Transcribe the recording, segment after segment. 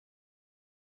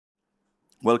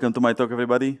Welcome to my talk,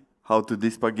 everybody. How to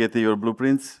de-spaghetti your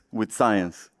blueprints with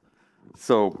science.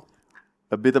 So,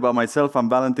 a bit about myself. I'm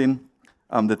Valentin.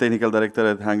 I'm the technical director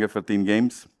at Hangar 13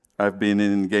 Games. I've been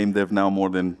in game dev now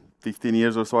more than 15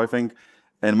 years or so, I think.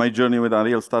 And my journey with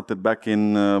Unreal started back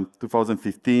in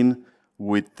 2015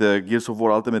 with Gears of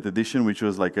War Ultimate Edition, which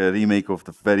was like a remake of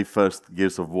the very first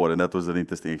Gears of War. And that was an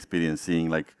interesting experience, seeing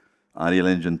like Unreal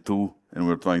Engine 2, and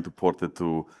we're trying to port it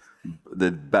to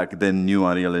the back then new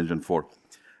Unreal Engine 4.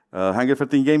 Hangar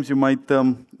 13 Games, you might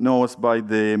know us by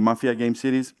the Mafia game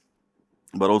series,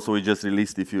 but also we just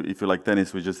released, if you like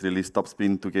tennis, we just released Top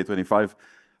Spin 2K25,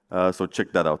 so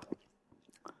check that out.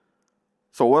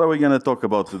 So what are we going to talk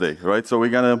about today, right? So we're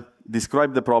going to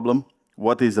describe the problem,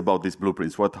 what is about these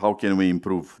blueprints, how can we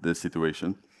improve the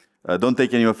situation. Don't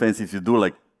take any offense if you do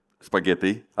like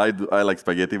spaghetti. I like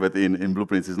spaghetti, but in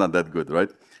blueprints it's not that good,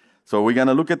 right? So we're going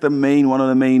to look at one of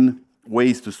the main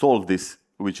ways to solve this,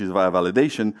 which is via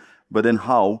validation, but then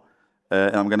how.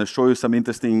 I'm going to show you some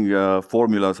interesting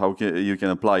formulas how you can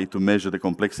apply to measure the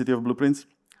complexity of blueprints,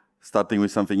 starting with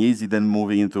something easy, then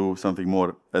moving into something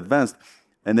more advanced,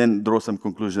 and then draw some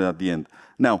conclusion at the end.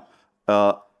 Now,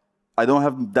 I don't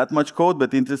have that much code,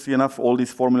 but interesting enough, all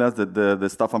these formulas, the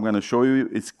stuff I'm going to show you,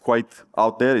 it's quite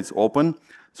out there, it's open.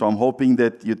 So I'm hoping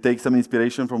that you take some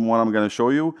inspiration from what I'm going to show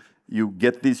you. You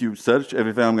get this, you search,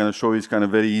 everything I'm going to show you is kind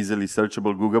of very easily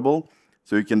searchable, Googleable.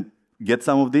 So you can get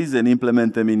some of these and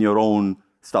implement them in your own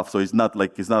stuff. So it's not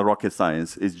rocket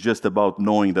science. It's just about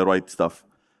knowing the right stuff.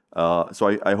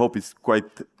 So I hope it's quite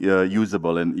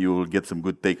usable and you will get some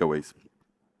good takeaways.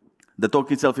 The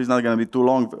talk itself is not going to be too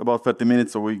long, about 30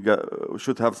 minutes, so we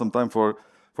should have some time for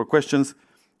questions.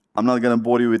 I'm not going to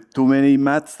bore you with too many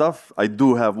math stuff. I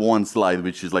do have one slide,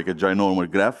 which is like a ginormous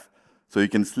graph. So you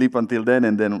can sleep until then,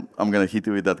 and then I'm going to hit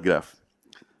you with that graph.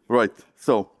 Right,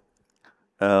 so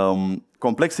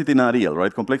complexity in Unreal,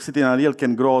 right? Complexity in Unreal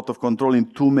can grow out of control in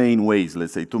two main ways,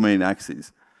 let's say, two main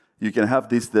axes. You can have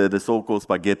this, the so-called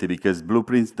spaghetti, because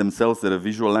blueprints themselves, they're a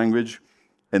visual language,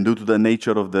 and due to the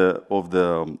nature of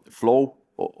the flow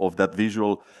of that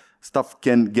visual, stuff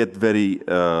can get very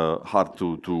hard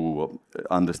to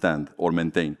understand or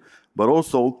maintain. But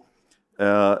also,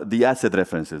 the asset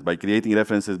references. By creating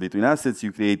references between assets,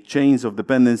 you create chains of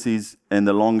dependencies, and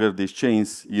the longer these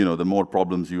chains, the more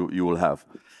problems you will have.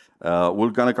 We're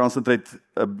going to concentrate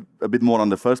a bit more on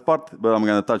the first part, but I'm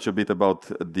going to touch a bit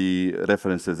about the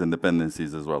references and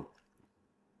dependencies as well.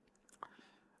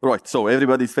 Right, so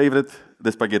everybody's favorite,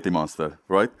 the spaghetti monster,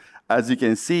 right? As you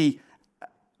can see,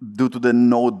 due to the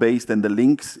node-based and the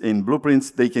links in blueprints,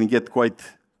 they can get quite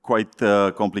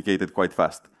complicated quite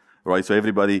fast, right? So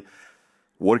everybody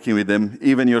working with them,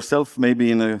 even yourself,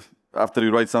 maybe after you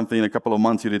write something in a couple of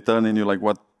months, you return and you're like,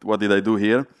 what did I do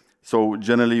here? So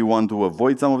generally you want to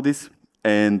avoid some of this,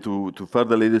 and to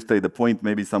further illustrate the point,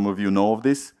 maybe some of you know of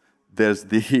this, there's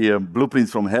the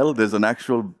Blueprints from Hell. There's an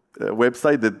actual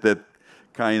website that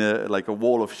kind of like a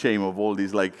wall of shame of all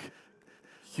these like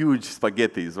huge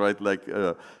spaghettis, right?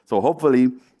 So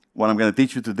hopefully what I'm going to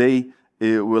teach you today,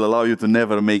 it will allow you to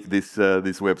never make this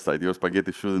website. Your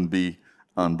spaghetti shouldn't be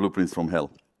on Blueprints from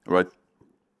Hell, right?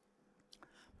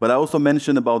 But I also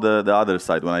mentioned about the other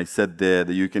side when I said that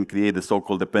you can create the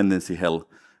so-called dependency hell,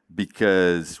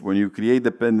 because when you create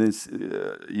dependency,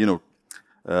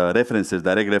 references,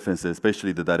 direct references,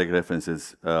 especially the direct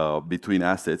references between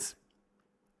assets,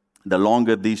 the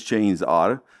longer these chains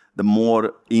are, the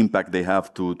more impact they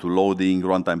have to loading,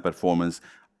 runtime performance.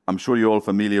 I'm sure you're all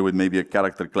familiar with maybe a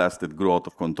character class that grew out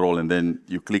of control, and then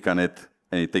you click on it,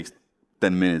 and it takes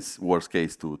 10 minutes, worst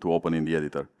case, to open in the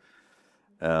editor.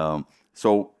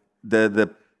 So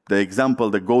the example,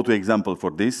 the go-to example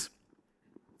for this,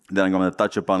 that I'm going to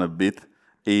touch upon a bit,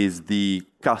 is the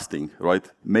casting, right?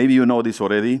 Maybe you know this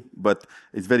already, but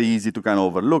it's very easy to kind of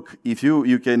overlook. If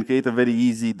you can create a very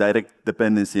easy direct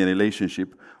dependency and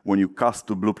relationship when you cast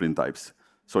to blueprint types.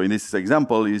 So in this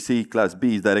example, you see class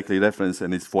B is directly referenced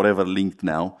and it's forever linked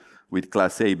now with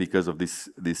class A because of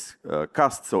this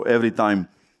cast. So every time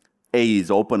A is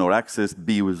open or accessed,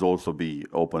 B will also be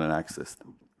open and accessed.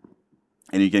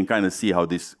 And you can kind of see how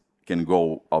this can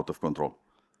go out of control.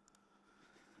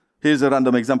 Here's a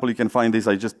random example. You can find this.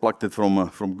 I just plucked it from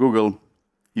Google.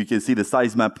 You can see the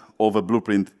size map of a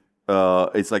blueprint.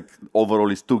 It's like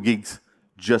overall is 2 gigs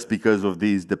just because of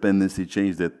these dependency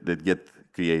chains that get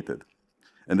created.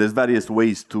 And there's various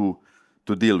ways to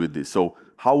deal with this. So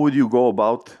how would you go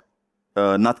about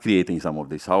not creating some of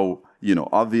this? How,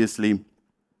 obviously,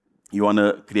 you want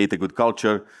to create a good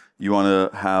culture. You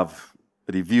want to have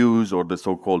reviews or the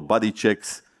so-called body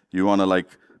checks. You want to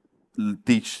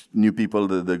teach new people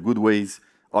the good ways.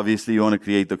 Obviously, you want to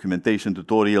create documentation,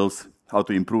 tutorials, how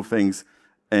to improve things.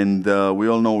 And we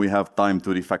all know we have time to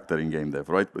refactor in game dev,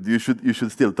 right? But you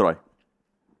should still try.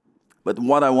 But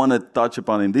what I want to touch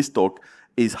upon in this talk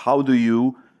is how do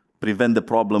you prevent the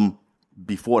problem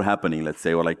before happening, let's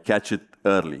say, or like catch it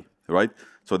early, right?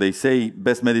 So they say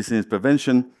best medicine is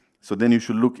prevention. So then you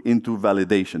should look into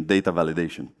validation, data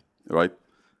validation, right?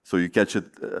 So you catch it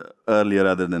earlier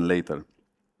rather than later.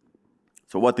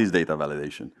 So what is data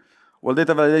validation? Well,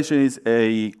 data validation is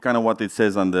a kind of what it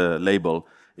says on the label,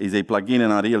 is a plugin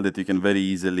in Unreal that you can very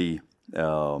easily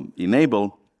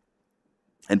enable.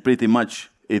 And pretty much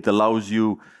it allows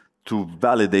you to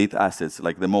validate assets.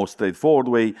 Like the most straightforward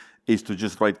way is to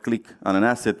just right-click on an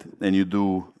asset and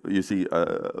you see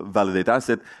validate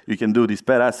asset. You can do this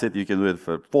per asset, you can do it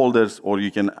for folders, or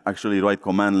you can actually write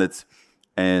commandlets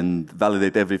and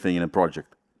validate everything in a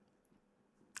project.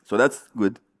 So that's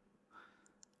good.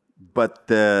 But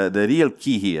the real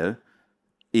key here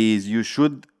is you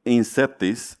should insert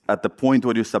this at the point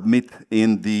where you submit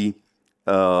in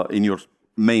your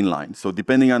main line. So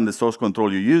depending on the source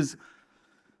control you use,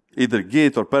 either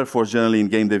Git or Perforce, generally in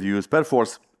game dev you use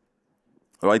Perforce,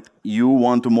 right? You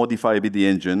want to modify a bit the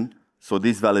engine, so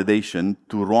this validation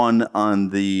to run on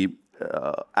the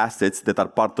assets that are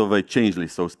part of a change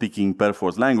list. So speaking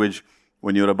Perforce language,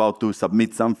 when you're about to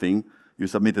submit something, you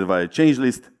submit it via change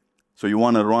list. So you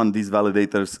want to run these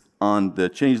validators on the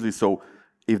change list. So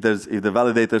if the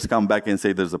validators come back and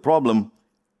say there's a problem,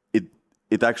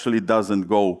 it actually doesn't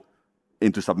go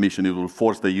into submission. It will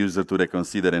force the user to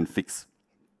reconsider and fix.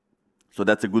 So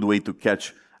that's a good way to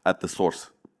catch at the source.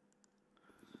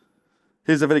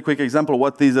 Here's a very quick example.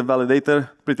 What is a validator?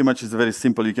 Pretty much it's very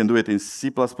simple. You can do it in C++,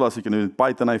 you can do it in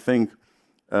Python, I think,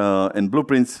 and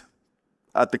blueprints.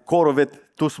 At the core of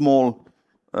it, two small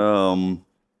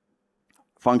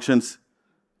functions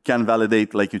can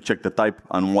validate, like you check the type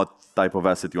on what type of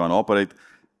asset you want to operate,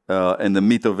 and the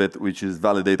meat of it, which is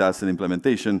validate asset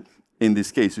implementation. In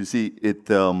this case, you see it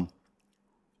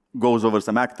goes over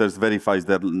some actors, verifies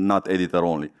they're not editor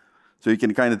only. So you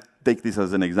can kind of take this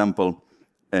as an example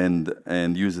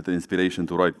and use it as inspiration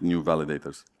to write new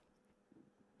validators.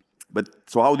 But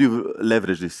so how do you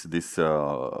leverage this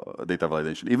data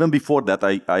validation? Even before that,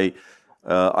 I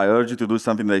urge you to do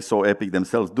something that I saw Epic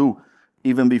themselves do.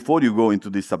 Even before you go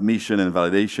into the submission and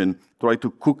validation, try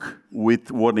to cook with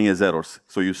warning as errors.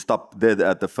 So you stop dead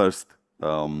at the first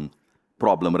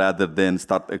problem rather than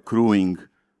start accruing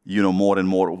more and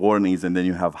more warnings, and then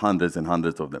you have hundreds and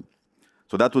hundreds of them.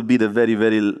 So that would be the very,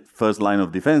 very first line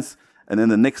of defense. And then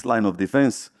the next line of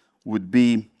defense would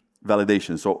be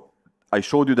validation. So I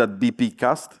showed you that BP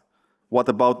cast. What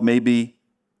about maybe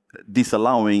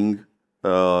disallowing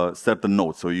certain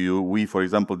nodes? So we, for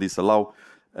example, disallow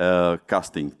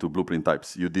casting to blueprint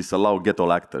types. You disallow get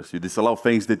all actors. You disallow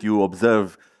things that you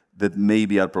observe that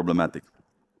maybe are problematic.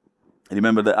 And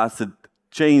remember the asset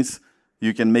chains,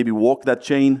 you can maybe walk that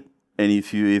chain, and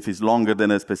if it's longer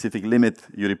than a specific limit,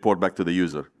 you report back to the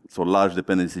user. So large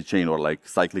dependency chain or like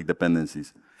cyclic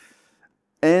dependencies.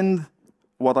 And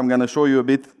what I'm going to show you a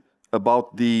bit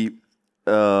about the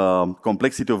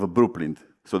complexity of a blueprint.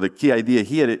 So the key idea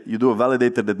here, you do a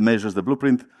validator that measures the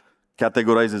blueprint,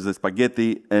 categorizes the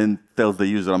spaghetti, and tells the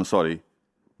user, I'm sorry,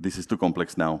 this is too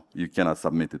complex now. You cannot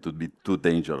submit it. It would be too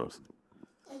dangerous.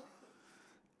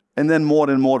 And then more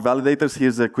and more validators.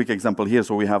 Here's a quick example here.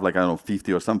 So we have like, I don't know,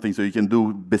 50 or something. So you can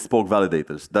do bespoke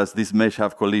validators. Does this mesh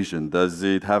have collision? Does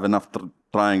it have enough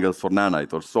triangles for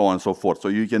nanite, or so on and so forth? So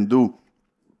you can do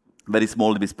very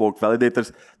small bespoke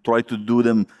validators. Try to do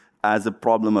them as a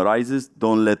problem arises.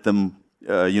 Don't let them,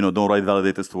 don't write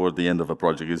validators toward the end of a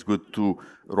project. It's good to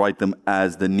write them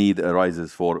as the need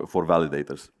arises for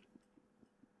validators.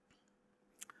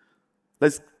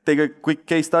 Let's take a quick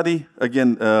case study.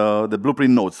 Again, the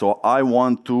blueprint node. So I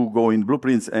want to go in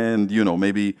blueprints and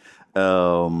maybe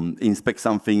inspect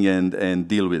something and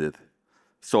deal with it.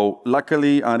 So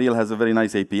luckily, Unreal has a very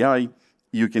nice API.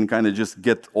 You can kind of just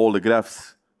get all the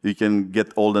graphs. You can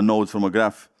get all the nodes from a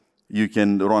graph. You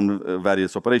can run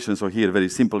various operations. So here, very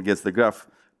simple, gets the graph,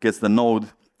 gets the node,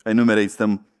 enumerates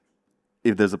them.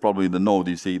 If there's a problem with the node,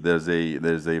 you see there's a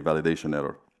validation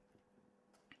error.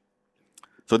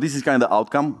 So this is kind of the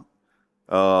outcome.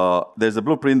 There's a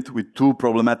blueprint with two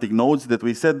problematic nodes that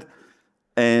we said.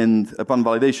 And upon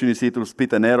validation, you see it will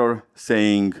spit an error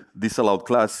saying disallowed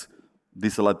class,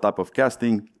 disallowed type of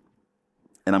casting.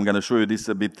 And I'm going to show you this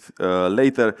a bit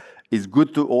later. It's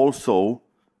good to also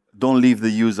don't leave the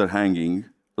user hanging,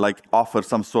 like offer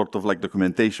some sort of like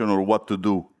documentation or what to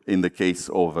do in the case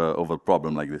of a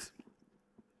problem like this.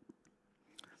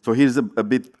 So here's a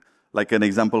bit like an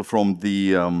example from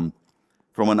the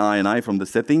from an INI, from the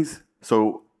settings.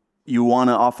 So you want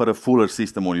to offer a fuller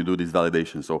system when you do this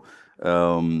validation. So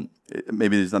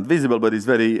maybe it's not visible, but it's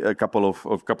a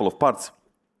couple of parts.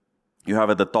 You have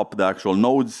at the top the actual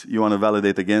nodes you want to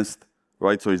validate against,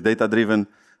 right? So it's data-driven.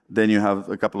 Then you have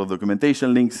a couple of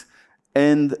documentation links.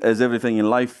 And as everything in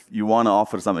life, you want to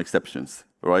offer some exceptions,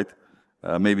 right?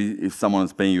 Maybe if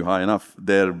someone's paying you high enough,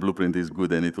 their blueprint is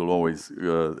good and it will always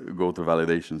go to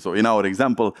validation. So in our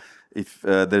example, if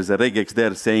there's a regex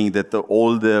there saying that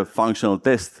all the functional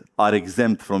tests are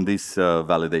exempt from this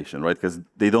validation, right? Because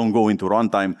they don't go into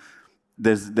runtime.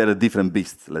 They're a different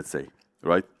beast, let's say,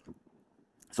 right?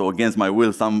 So against my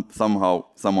will, somehow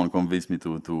someone convinced me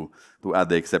to add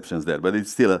the exceptions there. But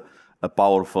it's still a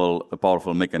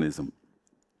powerful mechanism.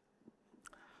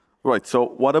 Right, so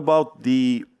what about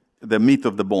the meat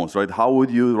of the bones, right? How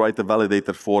would you write a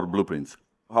validator for blueprints?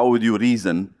 How would you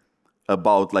reason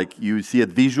about, like, you see it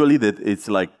visually that it's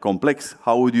like complex?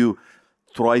 How would you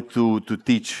try to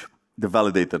teach the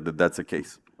validator that that's the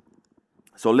case?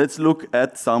 So let's look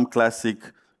at some classic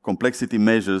complexity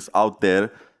measures out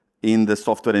there in the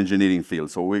software engineering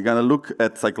field. So we're gonna look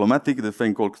at cyclomatic, the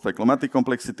thing called cyclomatic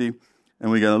complexity,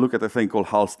 and we're gonna look at a thing called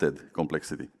Halstead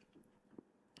complexity.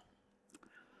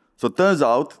 So it turns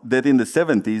out that in the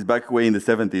 70s, back way in the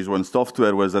 70s, when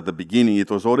software was at the beginning, it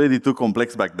was already too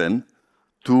complex back then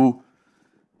to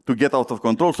get out of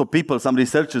control. So some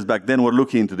researchers back then were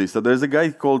looking into this. So there's a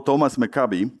guy called Thomas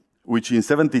McCabe, which in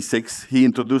 76, he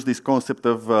introduced this concept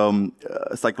of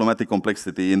cyclomatic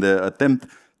complexity in the attempt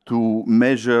to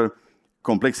measure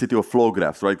complexity of flow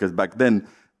graphs, right? Because back then,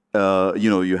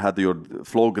 you had your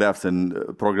flow graphs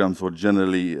and programs were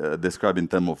generally described in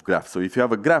terms of graphs. So if you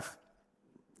have a graph,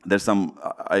 there's some,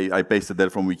 I pasted there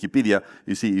from Wikipedia.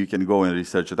 You see, you can go and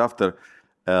research it after.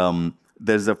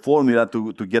 There's a formula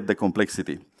to get the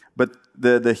complexity. But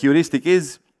the heuristic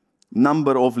is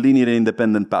number of linear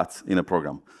independent paths in a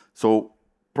program. So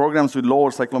programs with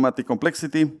lower cyclomatic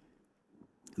complexity,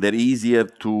 they're easier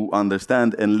to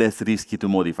understand and less risky to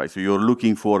modify. So you're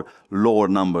looking for lower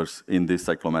numbers in this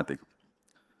cyclomatic.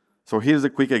 So here's a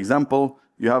quick example.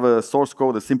 You have a source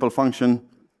code, a simple function.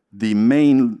 The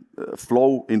main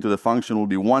flow into the function will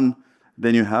be 1.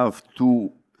 Then you have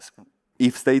 2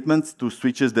 if statements, 2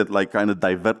 switches that like kind of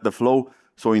divert the flow.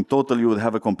 So in total, you would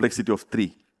have a complexity of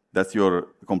 3. That's your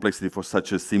complexity for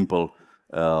such a simple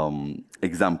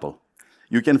example.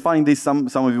 You can find this, some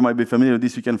of you might be familiar with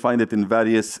this, you can find it in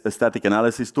various static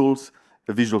analysis tools.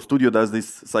 Visual Studio does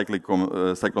this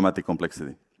cyclomatic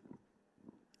complexity.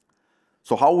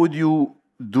 So how would you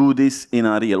do this in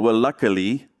Unreal? Well,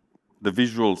 luckily, the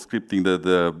visual scripting,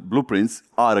 the blueprints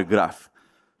are a graph.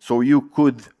 So you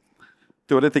could,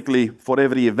 theoretically, for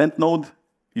every event node,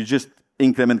 you just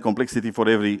increment complexity for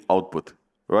every output,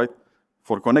 right?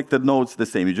 For connected nodes, the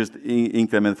same. You just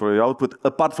increment for your output,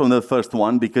 apart from the first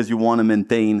one, because you want to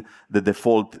maintain the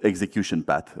default execution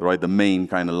path, right? The main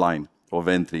kind of line of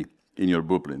entry in your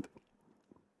blueprint.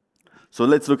 So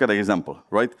let's look at an example,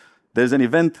 right? There's an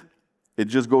event. It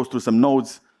just goes through some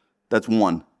nodes. That's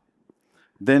 1.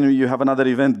 Then you have another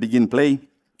event, begin play.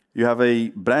 You have a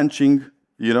branching,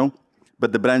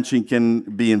 but the branching can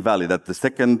be invalid. That's the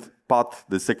second path,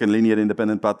 the second linear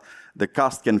independent path. The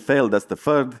cast can fail. That's the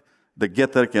third. The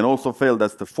getter can also fail,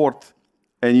 that's the 4th,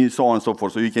 and so on and so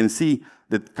forth. So you can see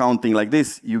that counting like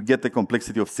this, you get the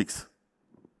complexity of 6.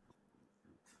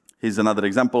 Here's another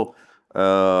example.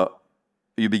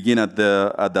 You begin at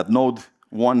that node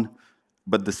 1,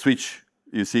 but the switch,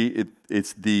 you see,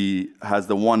 has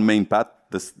the one main path,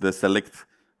 the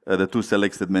 2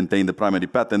 selects that maintain the primary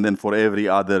path, and then for every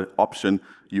other option,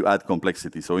 you add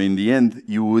complexity. So in the end,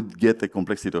 you would get a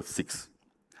complexity of 6.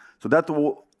 So that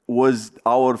was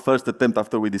our first attempt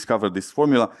after we discovered this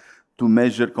formula to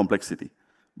measure complexity.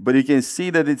 But you can see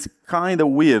that it's kind of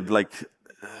weird, like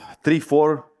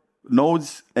 3-4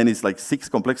 nodes, and it's like 6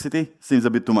 complexity. Seems a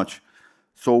bit too much.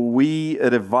 So we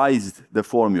revised the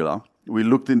formula. We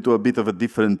looked into a bit of a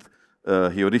different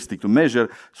heuristic to measure.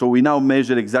 So we now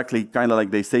measure exactly kind of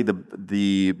like they say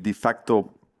the de facto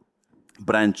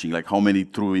branching, like how many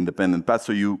true independent paths.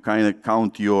 So you kind of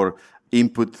count your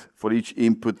input for each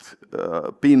input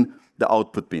pin, the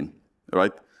output pin,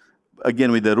 right?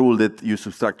 Again, with the rule that you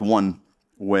subtract 1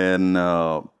 when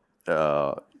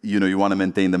you want to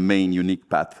maintain the main unique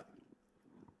path.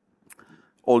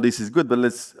 All this is good, but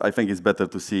I think it's better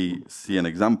to see an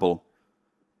example.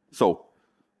 So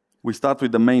we start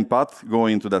with the main path,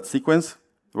 going into that sequence,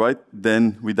 right?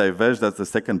 Then we diverge, that's the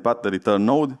second path, the return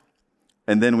node.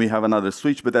 And then we have another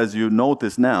switch, but as you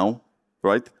notice now,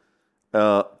 right?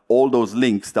 All those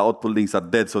links, the output links are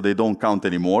dead, so they don't count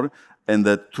anymore. And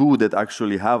the 2 that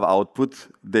actually have output,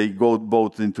 they go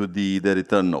both into the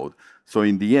return node. So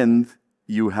in the end,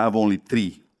 you have only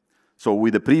 3. So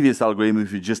with the previous algorithm,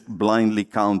 if you just blindly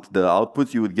count the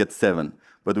outputs, you would get 7.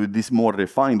 But with this more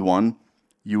refined one,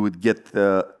 you would get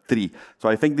 3. So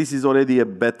I think this is already a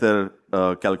better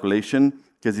calculation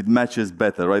because it matches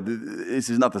better, right? This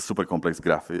is not a super complex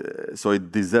graph, so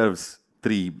it deserves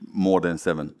 3 more than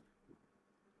 7.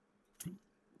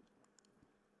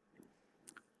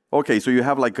 Okay, so you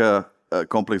have like a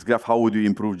complex graph. How would you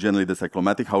improve generally the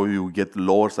cyclomatic? How would you get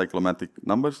lower cyclomatic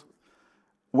numbers?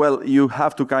 Well, you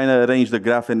have to kind of arrange the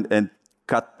graph and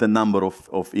cut the number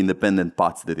of independent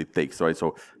paths that it takes, right?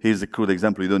 So here's a crude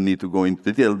example. You don't need to go into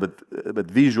detail, but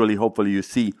visually, hopefully you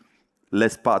see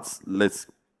less paths, less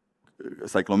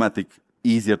cyclomatic,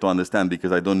 easier to understand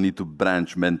because I don't need to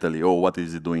branch mentally. Oh, what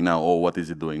is it doing now? Oh, what is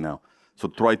it doing now? So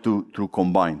try to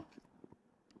combine.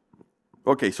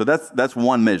 Okay, so that's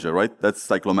one measure, right? That's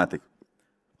cyclomatic.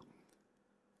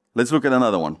 Let's look at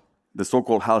another one, the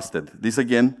so-called Halstead. This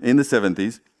again, in the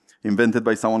 70s, invented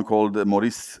by someone called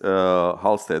Maurice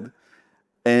Halstead.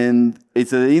 And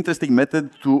it's an interesting method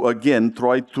to, again,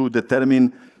 try to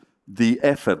determine the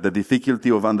effort, the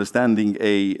difficulty of understanding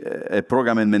a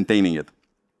program and maintaining it.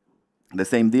 The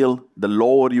same deal, the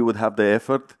lower you would have the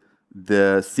effort,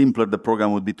 the simpler the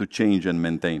program would be to change and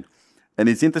maintain. And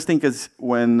it's interesting because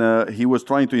when he was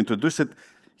trying to introduce it,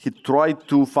 he tried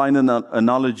to find an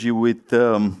analogy with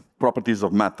properties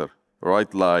of matter,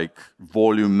 right? Like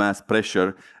volume, mass,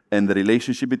 pressure, and the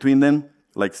relationship between them,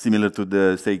 like similar to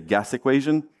the, say, gas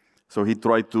equation. So he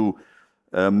tried to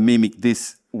mimic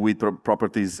this with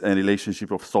properties and relationship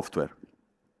of software.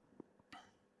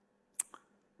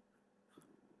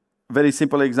 Very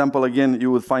simple example, again, you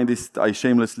will find this, I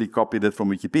shamelessly copied it from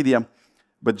Wikipedia,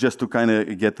 but just to kind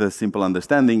of get a simple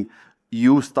understanding,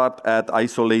 you start at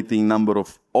isolating number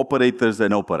of operators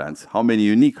and operands. How many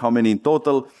unique, how many in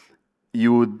total.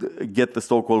 You would get the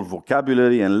so-called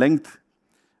vocabulary and length.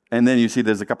 And then you see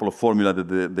there's a couple of formula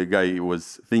that the guy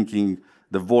was thinking,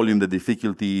 the volume, the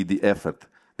difficulty, the effort.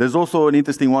 There's also an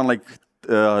interesting one like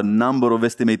number of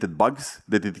estimated bugs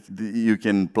that you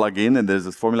can plug in, and there's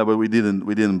this formula, but we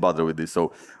didn't bother with this.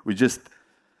 So we just,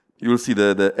 you'll see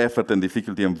the effort and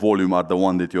difficulty and volume are the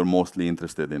one that you're mostly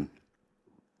interested in.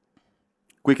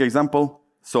 Quick example.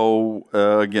 So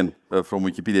again, from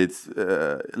Wikipedia, it's,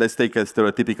 let's take a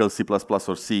stereotypical C++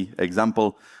 or C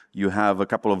example. You have a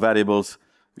couple of variables.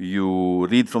 You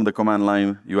read from the command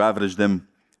line, you average them,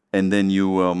 and then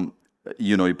you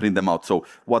print them out. So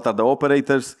what are the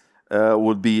operators?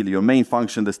 Would be your main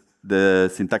function,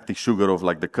 the syntactic sugar of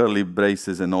like the curly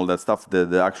braces and all that stuff,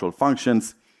 the actual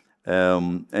functions,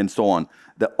 and so on.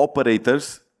 The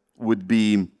operators would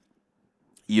be,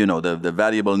 the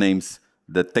variable names,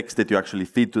 the text that you actually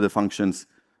feed to the functions,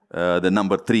 the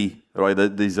number 3,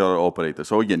 right? These are operators.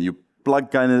 So again, you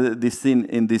plug kind of this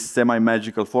in this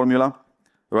semi-magical formula,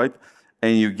 right?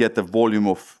 And you get a volume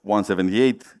of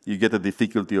 178, you get a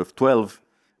difficulty of 12,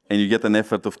 and you get an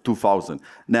effort of 2,000.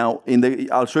 Now,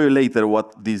 I'll show you later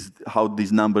how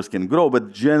these numbers can grow,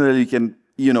 but generally you can,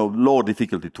 lower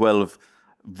difficulty, 12,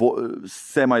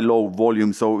 semi-low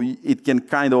volume, so it can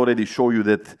kind of already show you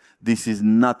that this is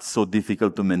not so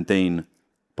difficult to maintain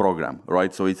program,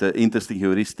 right? So it's an interesting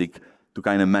heuristic to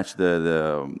kind of match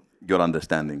your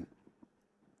understanding.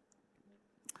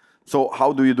 So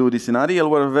how do you do this in REL?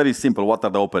 Well, very simple. What are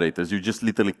the operators? You just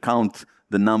literally count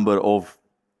the number of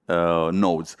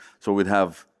nodes. So we'd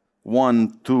have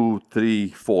 1, 2, 3,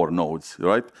 4 nodes,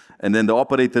 right? And then the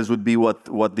operators would be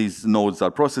what these nodes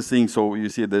are processing. So you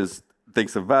see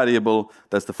takes a variable,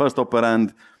 that's the first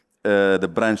operand. The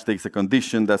branch takes a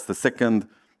condition, that's the second.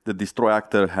 The destroy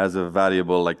actor has a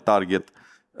variable like target,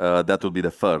 that would be the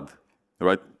third,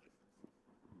 right?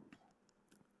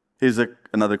 Here's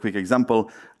another quick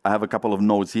example. I have a couple of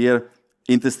nodes here.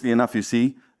 Interestingly enough, you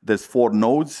see, there's 4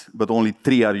 nodes, but only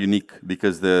 3 are unique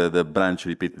because the branch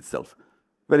repeats itself.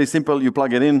 Very simple, you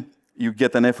plug it in, you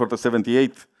get an effort of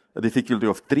 78, a difficulty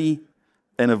of 3,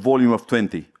 and a volume of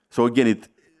 20. So again, it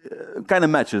kind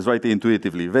of matches, right,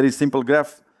 intuitively. Very simple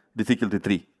graph, difficulty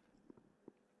 3.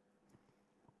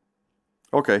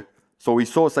 Okay, so we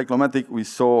saw cyclomatic, we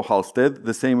saw Halstead.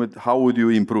 The same with how would you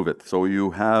improve it? So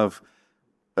you have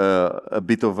a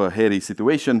bit of a hairy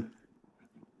situation.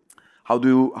 How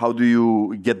do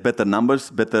you get better numbers,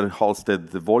 better Halstead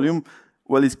volume?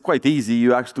 Well, it's quite easy.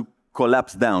 You actually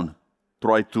collapse down,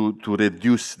 try to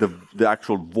reduce the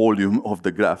actual volume of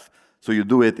the graph. So you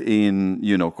do it in,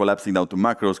 collapsing down to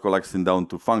macros, collapsing down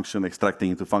to function,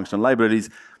 extracting into function libraries.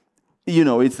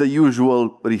 It's the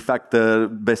usual refactor,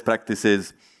 best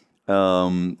practices.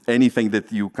 Anything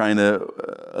that you kind of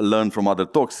learn from other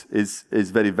talks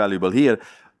is very valuable here.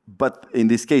 But in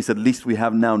this case, at least we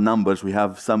have now numbers. We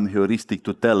have some heuristic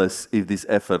to tell us if this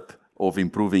effort of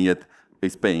improving it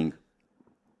is paying.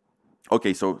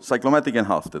 Okay, so cyclomatic and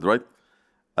Halstead, right?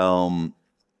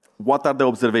 What are the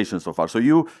observations so far? So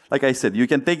you, like I said, you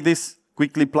can take this,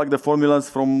 quickly plug the formulas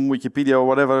from Wikipedia or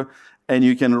whatever, and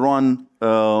you can run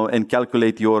and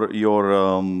calculate your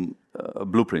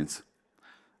blueprints.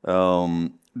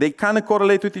 They kind of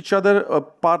correlate with each other,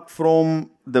 apart from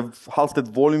the Halstead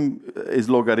volume is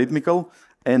logarithmical,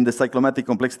 and the cyclomatic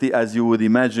complexity, as you would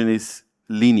imagine, is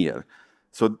linear.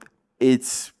 So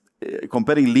it's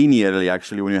comparing linearly,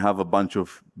 actually, when you have a bunch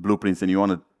of blueprints and you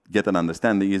want to get an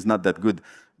understanding, is not that good,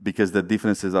 because the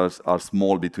differences are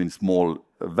small between small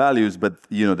values, but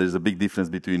you know there's a big difference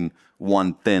between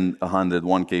 1, 10, 100,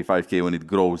 1K, 5K when it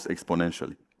grows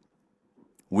exponentially.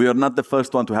 We are not the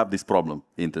first one to have this problem,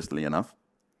 interestingly enough.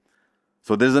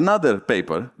 So there's another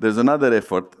paper, there's another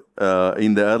effort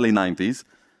in the early 90s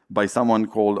by someone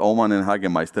called Oman and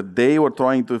Hagemeister. They were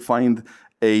trying to find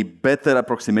a better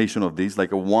approximation of this,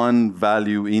 like a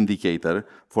one-value indicator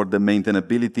for the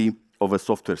maintainability of a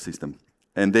software system.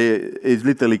 And it's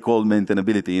literally called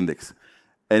maintainability index.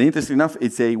 And interestingly enough,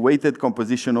 it's a weighted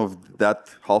composition of that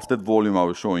Halstead volume I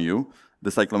was showing you,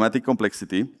 the cyclomatic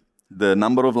complexity, the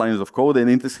number of lines of code, and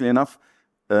interestingly enough,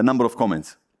 number of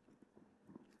comments.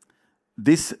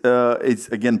 This is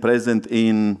again present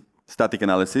in static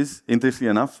analysis. Interestingly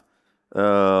enough,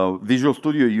 Visual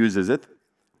Studio uses it,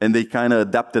 and they kind of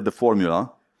adapted the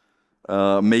formula,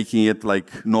 making it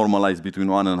like normalized between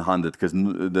 1 and 100, because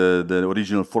the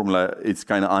original formula, it's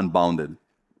kind of unbounded.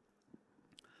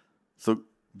 So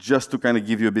just to kind of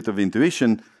give you a bit of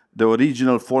intuition, the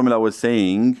original formula was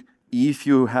saying, if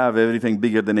you have everything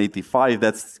bigger than 85,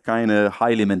 that's kind of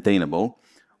highly maintainable.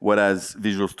 Whereas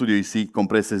Visual Studio, you see,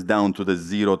 compresses down to the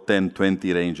 0, 10,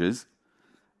 20 ranges.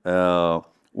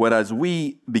 Whereas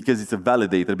we, because it's a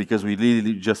validator, because we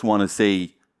really just want to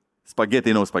say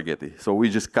spaghetti, no spaghetti. So we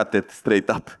just cut it straight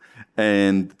up.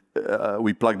 And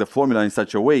we plug the formula in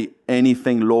such a way,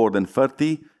 anything lower than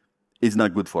 30 is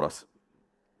not good for us.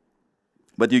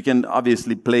 But you can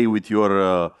obviously play with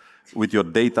your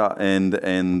data and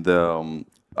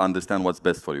understand what's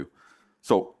best for you.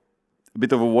 So, a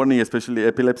bit of a warning, especially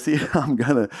epilepsy. I'm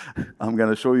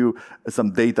gonna show you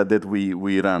some data that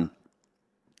we ran,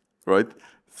 right?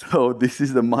 So this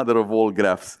is the mother of all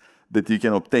graphs that you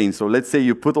can obtain. So let's say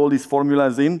you put all these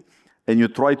formulas in, and you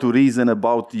try to reason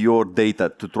about your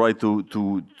data to try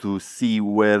to see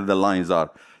where the lines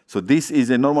are. So this is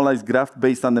a normalized graph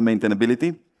based on the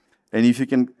maintainability, and if you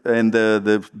can, and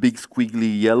the big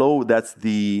squiggly yellow, that's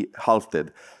the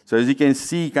Halstead. So as you can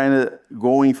see, kind of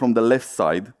going from the left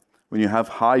side, when you have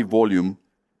high volume,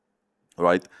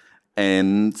 right,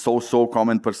 and so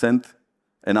comment percent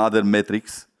and other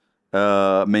metrics,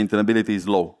 maintainability is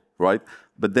low, right?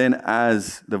 But then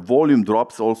as the volume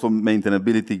drops, also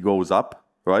maintainability goes up,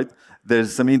 right?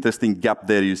 There's some interesting gap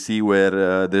there you see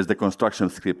where there's the construction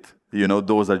script. You know,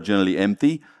 those are generally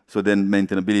empty, so then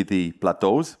maintainability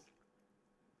plateaus.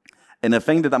 And the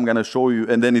thing that I'm going to show you,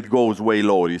 and then it goes way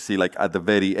lower. You see, like at the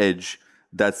very edge,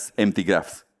 that's empty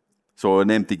graphs. So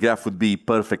an empty graph would be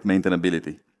perfect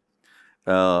maintainability.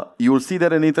 You will see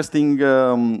that an interesting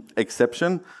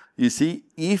exception. You see,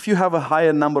 if you have a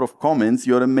higher number of comments,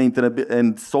 your maintainability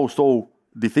and so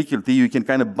difficulty, you can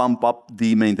kind of bump up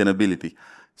the maintainability.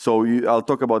 So I'll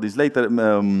talk about this later.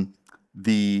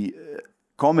 The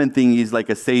commenting is like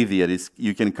a savior.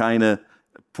 You can kind of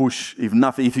push,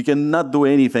 if you cannot do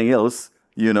anything else,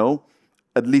 you know,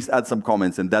 at least add some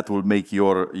comments, and that will make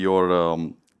your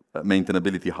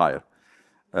maintainability higher.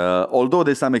 Although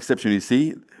there's some exception, you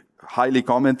see, highly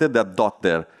commented, that dot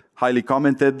there, highly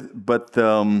commented, but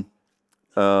you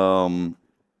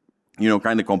know,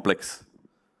 kind of complex.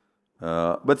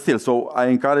 But still, so I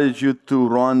encourage you to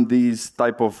run these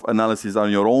type of analysis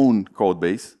on your own code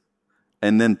base,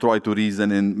 and then try to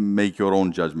reason and make your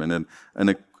own judgment.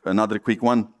 And another quick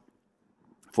one,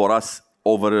 for us,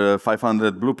 over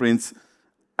 500 blueprints,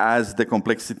 as the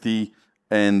complexity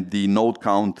and the node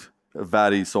count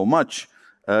vary so much,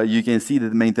 you can see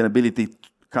that maintainability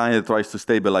kind of tries to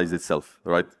stabilize itself,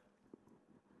 right?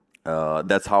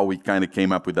 That's how we kind of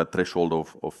came up with that threshold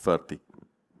of 30.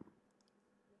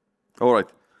 All right,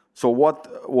 so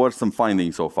what were some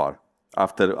findings so far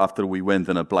after we went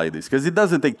and applied this? Because it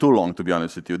doesn't take too long, to be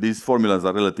honest with you. These formulas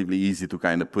are relatively easy to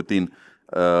kind of put in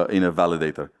a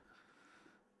validator.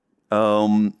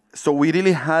 So we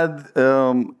really had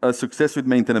a success with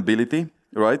maintainability,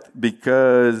 right?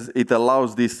 Because it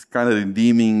allows this kind of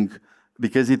redeeming,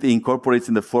 because it incorporates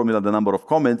in the formula the number of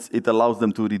comments, it allows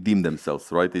them to redeem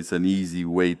themselves, right? It's an easy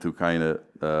way to kind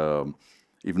of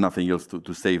if nothing else,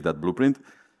 to save that blueprint.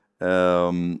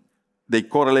 They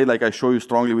correlate, like I show you,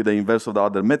 strongly with the inverse of the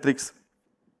other metrics.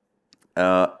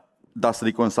 Thus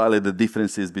reconcile the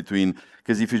differences between,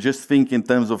 because if you just think in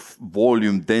terms of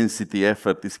volume, density,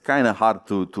 effort, it's kind of hard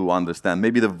to understand.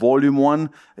 Maybe the volume one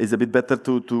is a bit better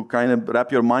to kind of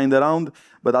wrap your mind around,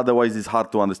 but otherwise it's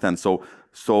hard to understand.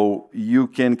 So you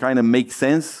can kind of make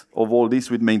sense of all this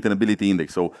with maintainability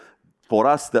index. So for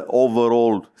us, the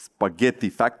overall spaghetti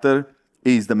factor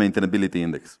is the maintainability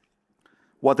index.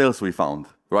 What else we found,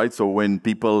 right? So when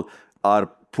people are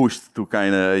pushed to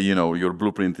kind of, your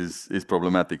blueprint is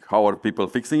problematic. How are people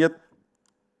fixing it?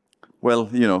 Well,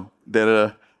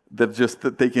 they're just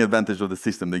taking advantage of the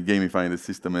system. They're gamifying the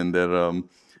system, and they're,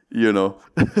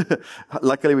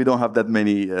 luckily we don't have that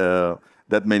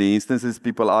many instances.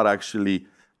 People are actually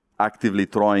actively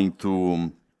trying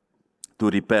to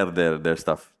repair their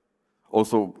stuff.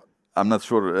 Also, I'm not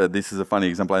sure. This is a funny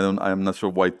example. I'm not sure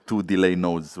why 2 delay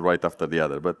nodes right after the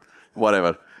other, but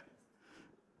whatever.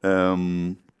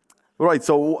 Right,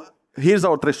 so here's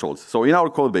our thresholds. So in our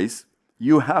code base,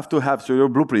 you have to have, so your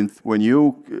blueprint, when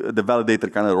the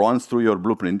validator kind of runs through your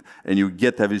blueprint and you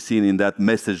have you seen in that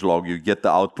message log, you get the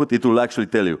output, it will actually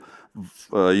tell you,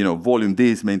 volume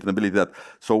this, maintainability that.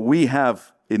 So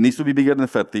it needs to be bigger than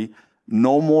 30,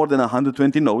 no more than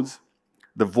 120 nodes.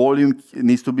 The volume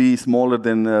needs to be smaller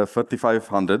than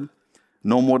 3,500.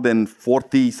 No more than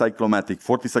 40 cyclomatic.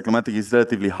 40 cyclomatic is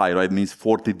relatively high, right? It means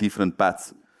 40 different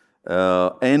paths.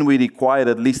 And we require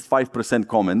at least 5%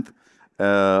 comment,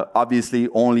 obviously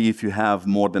only if you have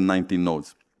more than 19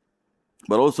 nodes.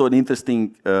 But also an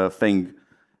interesting thing,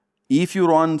 if you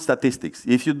run statistics,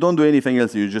 if you don't do anything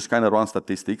else, you just kind of run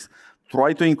statistics,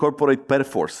 try to incorporate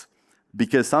perforce.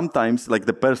 Because sometimes, like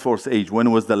the perforce age,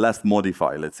 when was the last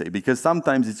modified, let's say? Because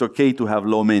sometimes it's okay to have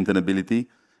low maintainability,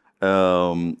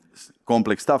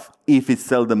 complex stuff, if it's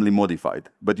seldomly modified.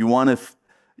 But you want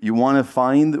to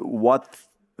find what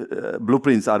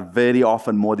blueprints are very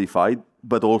often modified,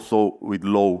 but also with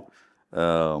low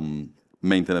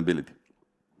maintainability.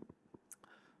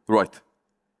 Right.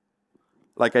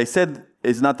 Like I said,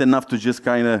 it's not enough to just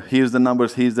kind of, here's the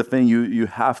numbers, here's the thing. You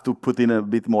have to put in a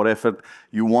bit more effort.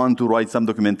 You want to write some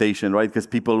documentation, right? Because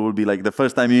people will be like, the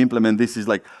first time you implement this is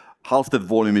like, Halstead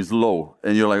volume is low.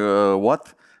 And you're like,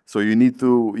 what? So you need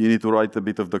to write a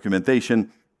bit of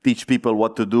documentation, teach people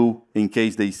what to do in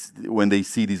case when they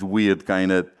see these weird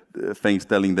kind of things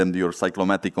telling them your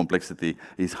cyclomatic complexity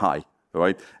is high,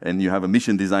 right? And you have a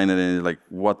mission designer and you're like,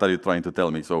 what are you trying to tell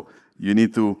me? So you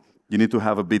need to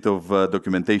have a bit of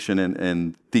documentation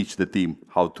and teach the team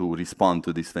how to respond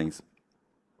to these things.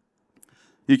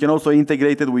 You can also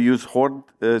integrate it. We use Horde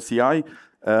CI,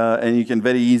 and you can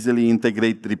very easily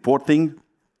integrate reporting.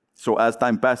 So as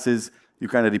time passes, you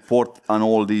kind of report on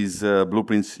all these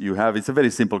blueprints you have. It's a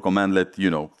very simple command.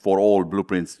 For all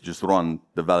blueprints, just run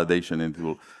the validation, and it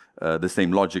will the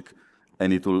same logic,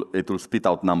 and it will spit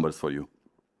out numbers for you.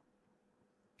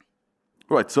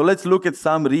 Right, so let's look at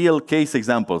some real case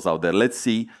examples out there. Let's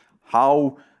see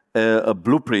how a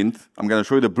blueprint, I'm going to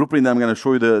show you the blueprint, I'm going to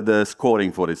show you the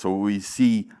scoring for it, so we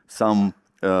see some,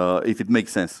 if it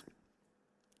makes sense.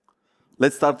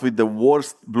 Let's start with the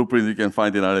worst blueprint you can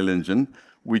find in Unreal Engine,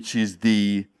 which is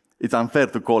it's unfair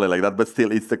to call it like that, but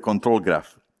still it's the control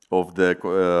graph of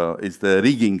it's the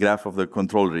rigging graph of the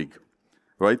control rig,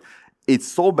 right? It's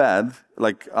so bad,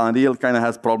 like Unreal kind of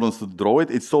has problems to draw it.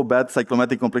 It's so bad,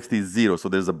 cyclomatic complexity is 0, so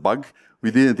there's a bug.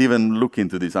 We didn't even look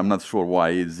into this. I'm not sure why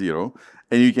it's 0.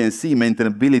 And you can see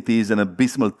maintainability is an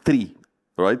abysmal 3,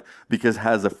 right? Because it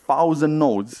has 1,000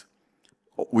 nodes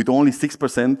with only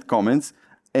 6% comments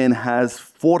and has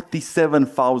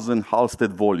 47,000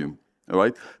 Halstead volume,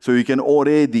 right? So you can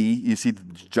already, you see the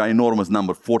ginormous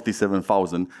number,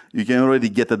 47,000. You can already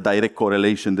get a direct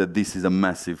correlation that this is a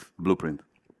massive blueprint.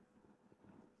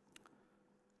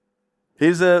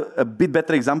 Here's a bit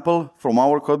better example from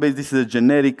our code base. This is a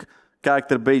generic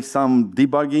character-based some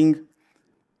debugging,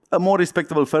 a more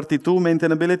respectable 32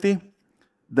 maintainability.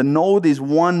 The node is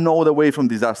 1 node away from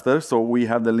disaster, so we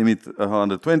have the limit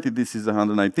 120. This is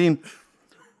 119.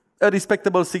 A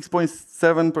respectable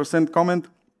 6.7% comment.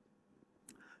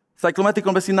 Cyclomatic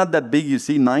complexity not that big, you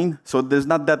see 9, so there's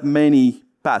not that many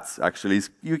paths actually.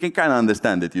 You can kind of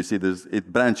understand it. You see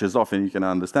it branches off and you can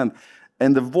understand.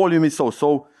 And the volume is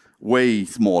so way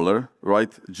smaller,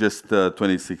 right? Just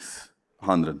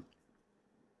 2,600.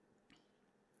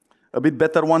 A bit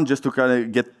better one, just to kind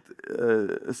of get,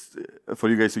 for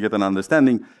you guys to get an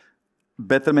understanding.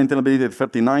 Better maintainability at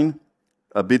 39,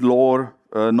 a bit lower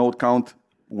node count,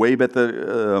 way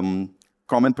better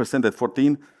comment% at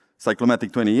 14,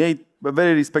 cyclomatic 28, but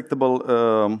very respectable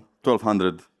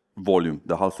 1,200 volume,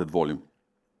 the Halstead volume.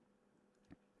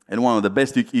 And one of the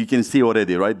best you can see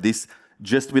already, right? This,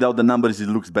 just without the numbers, it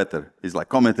looks better. It's like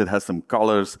commented, has some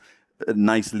colors,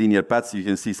 nice linear paths. You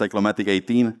can see cyclomatic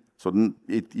 18, so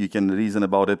you can reason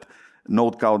about it.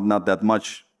 Node count, not that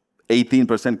much.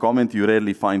 18% comment, you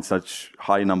rarely find such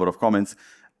high number of comments.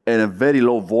 And a very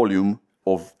low volume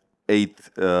of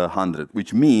 800,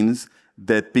 which means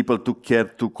that people took care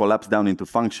to collapse down into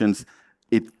functions.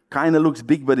 It kind of looks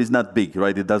big, but it's not big,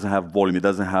 right? It doesn't have volume. It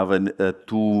doesn't have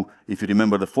if you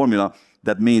remember the formula,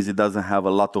 that means it doesn't have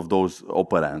a lot of those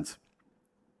operands.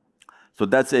 So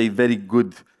that's a very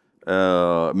good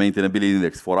maintainability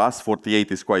index. For us,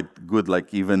 48 is quite good.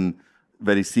 Like even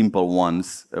very simple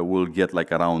ones will get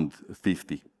like around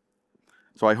 50.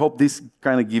 So I hope this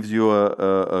kind of gives you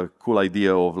a cool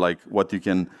idea of like what you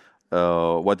can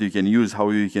use, how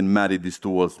you can marry these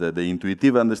tools, the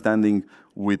intuitive understanding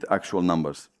with actual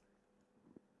numbers.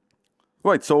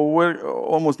 Right, so we're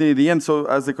almost near the end. So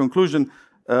as a conclusion,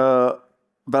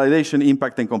 validation,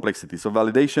 impact, and complexity. So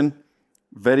validation,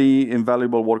 very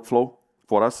invaluable workflow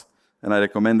for us, and I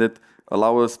recommend it.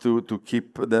 Allow us to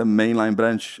keep the mainline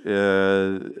branch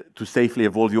to safely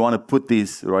evolve. You want to put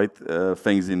these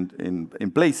things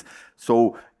in place.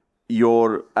 So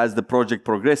as the project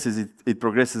progresses, it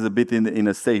progresses a bit in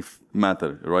a safe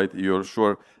manner, right? You're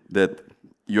sure that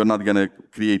you're not going to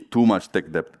create too much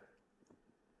tech debt.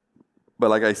 But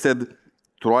like I said,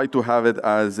 try to have it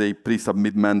as a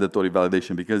pre-submit mandatory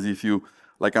validation, because if you,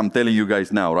 like I'm telling you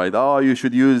guys now, right? Oh, you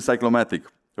should use cyclomatic,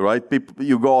 right?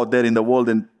 You go out there in the world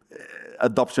and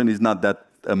adoption is not that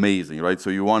amazing, right?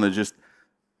 So you want to just,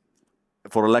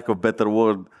 for a lack of better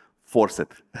word, force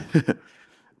it.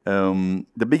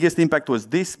 The biggest impact was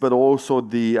this, but also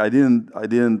I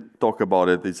didn't talk about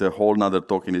it. It's a whole nother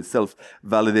talk in itself.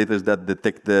 Validators that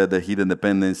detect the hidden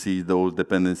dependencies, those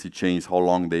dependency chains, how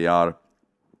long they are,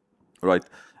 right?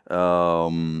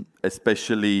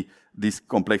 Especially this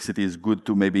complexity is good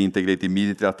to maybe integrate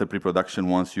immediately after pre-production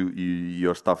once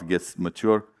your stuff gets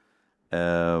mature.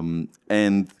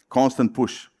 And constant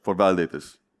push for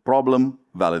validators. Problem,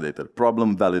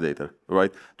 validator,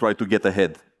 right? Try to get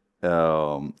ahead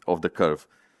of the curve.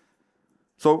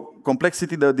 So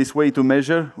complexity, this way to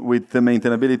measure with the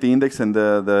maintainability index and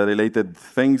the related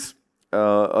things,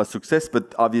 a success,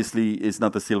 but obviously it's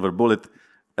not a silver bullet.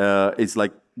 It's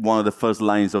like one of the first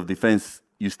lines of defense.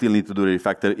 You still need to do the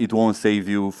refactor. It won't save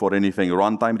you for anything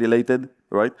runtime related,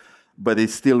 right? But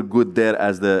it's still good there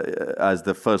as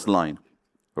the first line,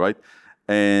 right?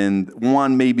 And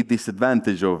one maybe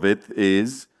disadvantage of it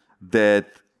is that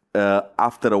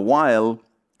after a while,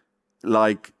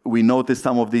 like we notice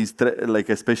some of these, like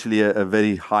especially a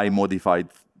very high modified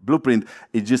blueprint,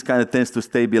 it just kind of tends to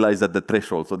stabilize at the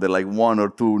threshold. So they're like 1 or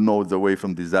 2 nodes away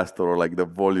from disaster, or like the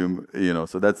volume,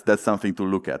 So that's something to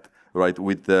look at, right?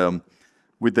 With the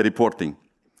reporting.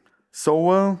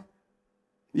 So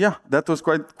yeah, that was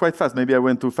quite fast. Maybe I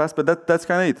went too fast, but that's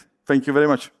kind of it. Thank you very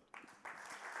much.